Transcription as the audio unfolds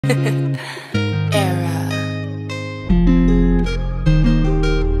Era.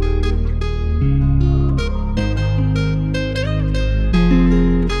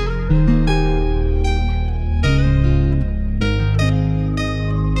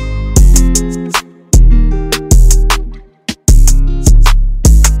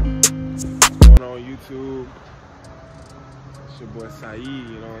 YouTube. It's your boy Saeed,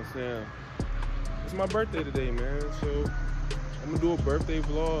 you know what I'm saying? It's my birthday today, man, so I'm gonna do a birthday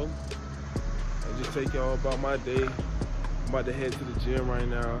vlog and just take y'all about my day. I'm about to head to the gym right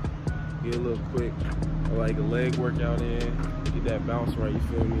now, get a little quick, like a leg workout in, get that bounce right, you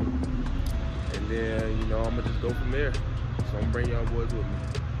feel me? And then, you know, I'm gonna just go from there. So I'm gonna bring y'all boys with me.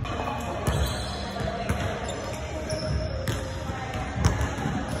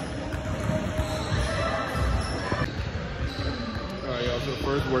 So the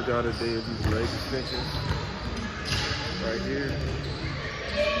first workout of the day is these leg extensions right here.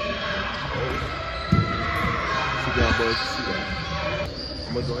 See that, boys? See that?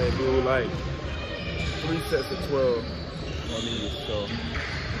 I'm gonna go ahead and do like 3 sets of 12 on these. So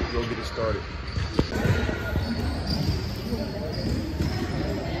we'll get it started.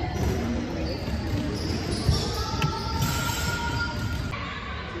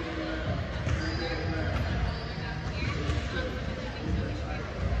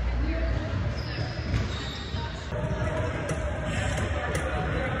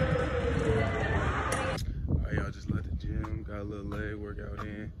 Got a little leg workout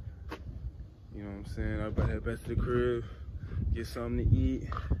in. You know what I'm saying? I'm about to head back to the crib, get something to eat,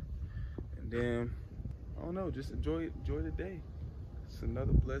 and then, I don't know, just enjoy the day. It's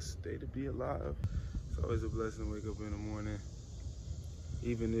another blessed day to be alive. It's always a blessing to wake up in the morning.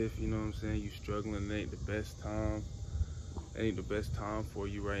 Even if, you know what I'm saying, you struggling, it ain't the best time. It ain't the best time for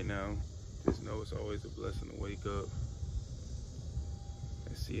you right now. Just know it's always a blessing to wake up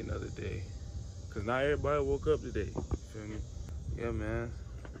and see another day. Cause not everybody woke up today, you feel me? Yeah, man,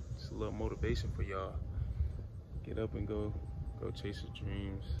 just a little motivation for y'all. Get up and go chase your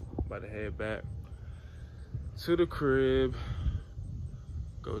dreams. About to head back to the crib,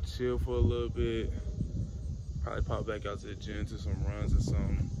 go chill for a little bit, probably pop back out to the gym to some runs or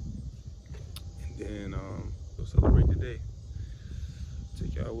something, and then go celebrate the day.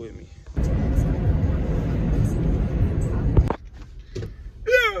 Take y'all with me.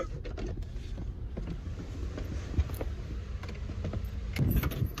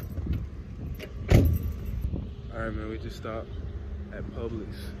 All right, man, we just stopped at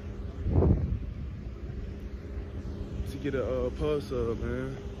Publix to get a pub sub,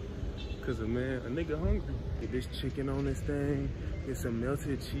 man. Cause a nigga hungry. Get this chicken on this thing, get some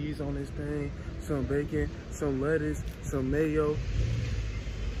melted cheese on this thing, some bacon, some lettuce, some mayo,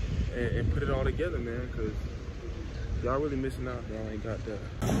 and put it all together, man. Cause y'all really missing out. Y'all ain't got that.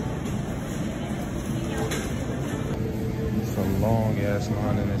 It's a long ass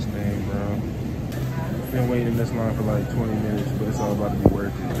line in this thing, bro. Been waiting in this line for like 20 minutes, but it's all about to be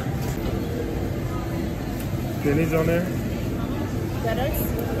worth it. Pennies on there? Lettuce?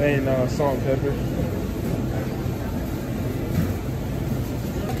 And salt and pepper.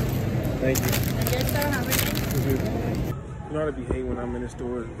 Thank you. Yes, sir. How many? You know how to be hating when I'm in the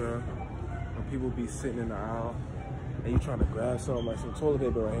stores, bro? When people be sitting in the aisle and you trying to grab something, like some toilet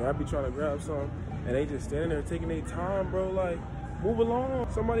paper right here. I be trying to grab something and they just standing there taking their time, bro. Like, move along.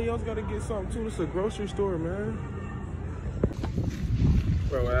 Somebody else got to get something too. It's a grocery store, man.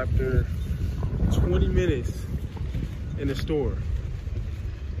 Bro, after 20 minutes in the store,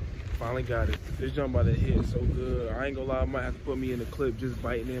 finally got it. This jump about to hit so good. I ain't gonna lie, I might have to put me in the clip just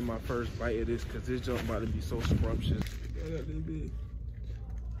biting in my first bite of this because this jump about to be so scrumptious. Yeah, that big.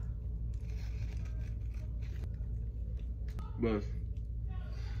 Buzz.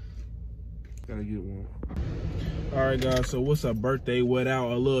 Gotta get one. All right, guys, so what's a birthday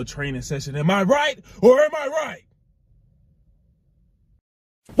without a little training session? Am I right or am I right?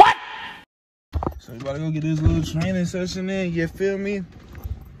 What? So you gotta go get this little training session in, you feel me?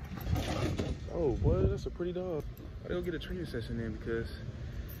 Oh, boy, that's a pretty dog. I gotta go get a training session in because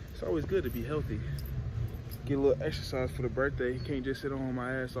it's always good to be healthy. Get a little exercise for the birthday. You can't just sit on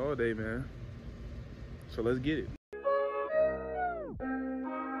my ass all day, man. So let's get it.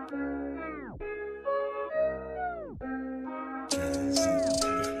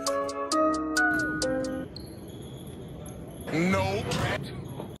 No.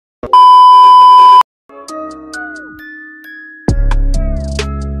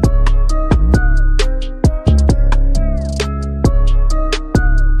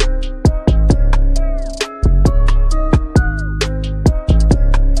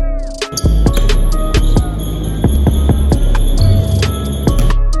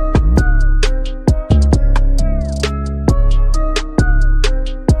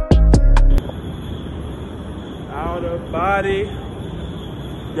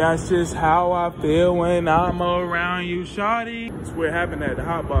 That's just how I feel when I'm around you, shawty. That's where it happened at the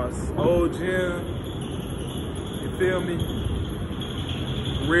Hot Box. Old gym. You feel me?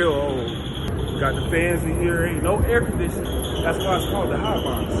 Real old. Got the fans in here. Ain't no air conditioning. That's why it's called the Hot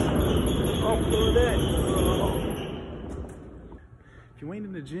Box. Oh, look at that. If you ain't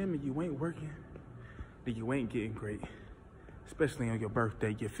in the gym and you ain't working, then you ain't getting great. Especially on your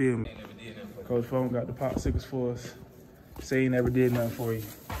birthday, you feel me? Coach Phone got the popsicles for us. Say he never did nothing for you.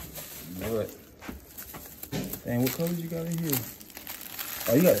 What? Dang, what colors you got in here?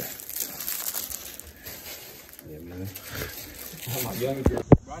 Oh, you got it. Yeah, man. My younger girl.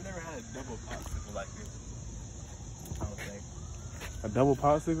 Bro, I never had a double popsicle like this. I don't think. A double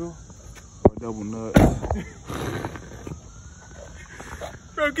popsicle or a double nut?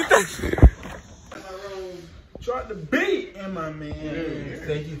 Bro, get that shit. Drop the beat, and my man. Yeah.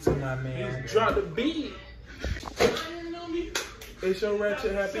 Thank you to my man. Drop the beat. It's your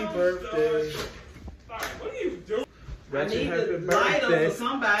Ratchet happy birthday. What are you doing? Ratchet happy birthday.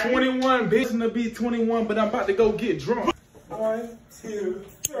 21, bitch, to be 21, but I'm about to go get drunk. 1, 2,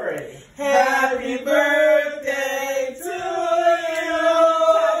 3. Happy birthday to you.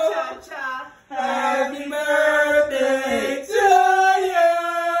 Cha, cha, cha. Happy birthday to you.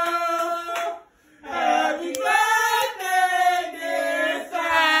 Happy birthday, dear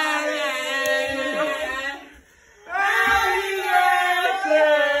Sally. Happy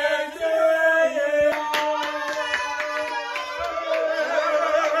birthday to you.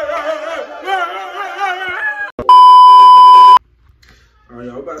 All right,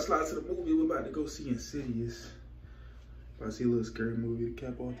 y'all, about to slide to the movie. We're about to go see Insidious. About to see a little scary movie to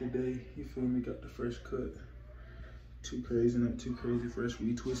cap off the day. You feel me? Got the fresh cut. Too crazy, not too crazy. Fresh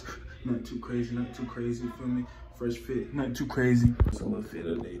retwist. Not too crazy, not too crazy. You feel me? Fresh fit, not too crazy. It's a little fit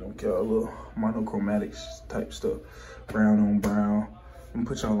of the day. Don't care. A little monochromatic type stuff. Brown on brown. I'm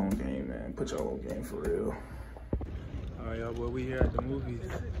gonna put y'all on game, man. Put y'all on game for real. All right, y'all, boy, we here at the movies.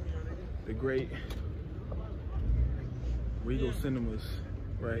 The great Regal Cinemas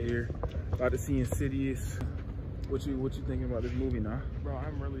right here. About to see Insidious. What you thinking about this movie now? Bro,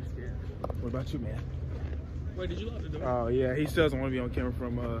 I'm really scared. What about you, man? Wait, did you lock the door? Oh yeah, he still doesn't want to be on camera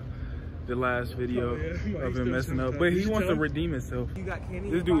from the last video of him messing up, but he wants to redeem himself. You got candy?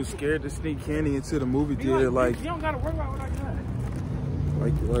 This dude was scared to sneak candy into the movie theater, like you don't gotta worry about what I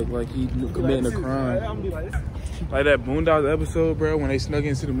got. like he committing a crime. I'm be like that Boondocks episode, bro, when they snuck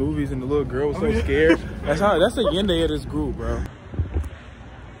into the movies and the little girl was so scared. That's the yende of this group, bro.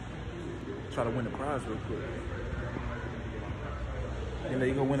 Try to win the prize real quick. You know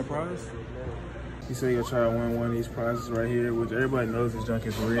you gonna win a prize? He said he'll try to win one of these prizes right here, which everybody knows this junk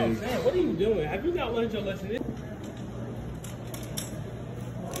is rigged. Man, what are you doing? Have you not learned your lesson?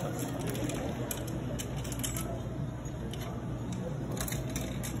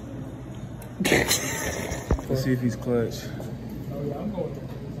 Let's see if he's clutch.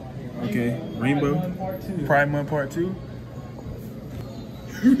 Okay, Rainbow. Pride Month Part 2.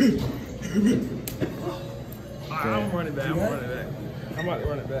 I'm running back. I'm about to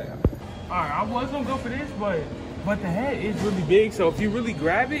run it back. Alright, I was gonna go for this, but the head is really big, so if you really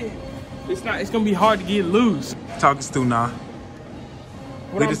grab it, it's gonna be hard to get loose. Talk us through now.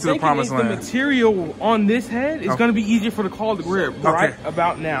 Lead us to the promised land. The material on this head is gonna be easier for the claw to grip right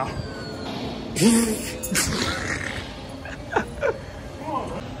about now.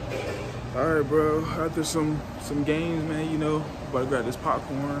 All right, bro. After some games, man, you know, about to grab this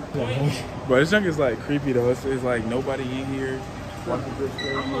popcorn. Bro, this junk is like creepy though. It's like nobody in here. Watching this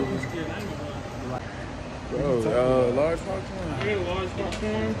bro, large popcorn. Yeah, large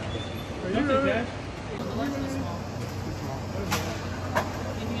popcorn. Anything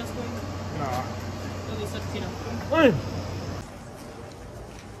else for you? Nah. Only such peanut. Hey.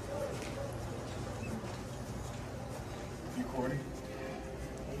 Recording.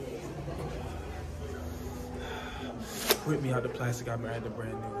 Whip me out the plastic. I married the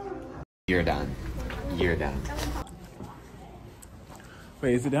brand new. You're done. You're done.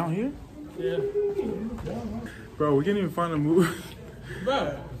 Wait, is it down here? Yeah. Bro, we can't even find a movie.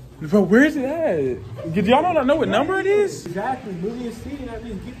 Bro, where is it at? Did y'all not know what number it is? exactly. Movie is seating. That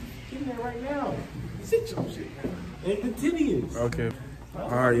means get in there right now. Sit your shit. And continuous. Okay. All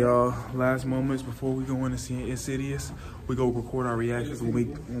right, y'all. Last moments before we go in to see Insidious. We go record our reactions when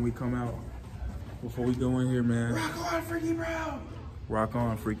we come out. Before we go in here, man. Rock on, freaky bro. Rock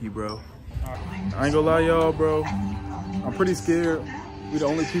on, freaky bro. I ain't gonna lie, y'all, bro. I'm pretty scared. We the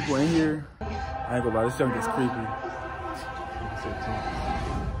only people in here. I ain't gonna lie, this junk is creepy.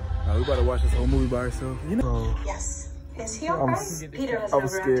 Now we about to watch this whole movie by ourselves. You know? Bro, Yes. Is he alright? Peter has I'm no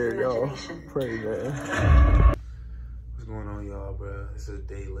scared, y'all. imagination. Pray, man. What's going on, y'all? Nah, bro. It's a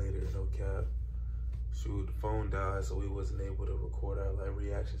day later, no cap. Shoot, the phone died, so we wasn't able to record our like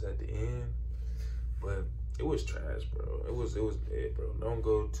reactions at the end. But it was trash, bro. It was bad, bro. Don't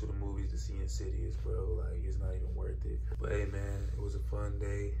go to the movies to see Insidious, bro. Like, it's not even worth it. But hey, man, it was a fun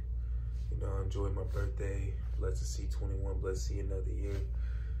day. You know, I enjoyed my birthday. Blessed to see 21. Blessed to see another year.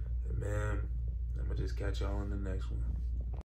 And man, I'm gonna just catch y'all on the next one.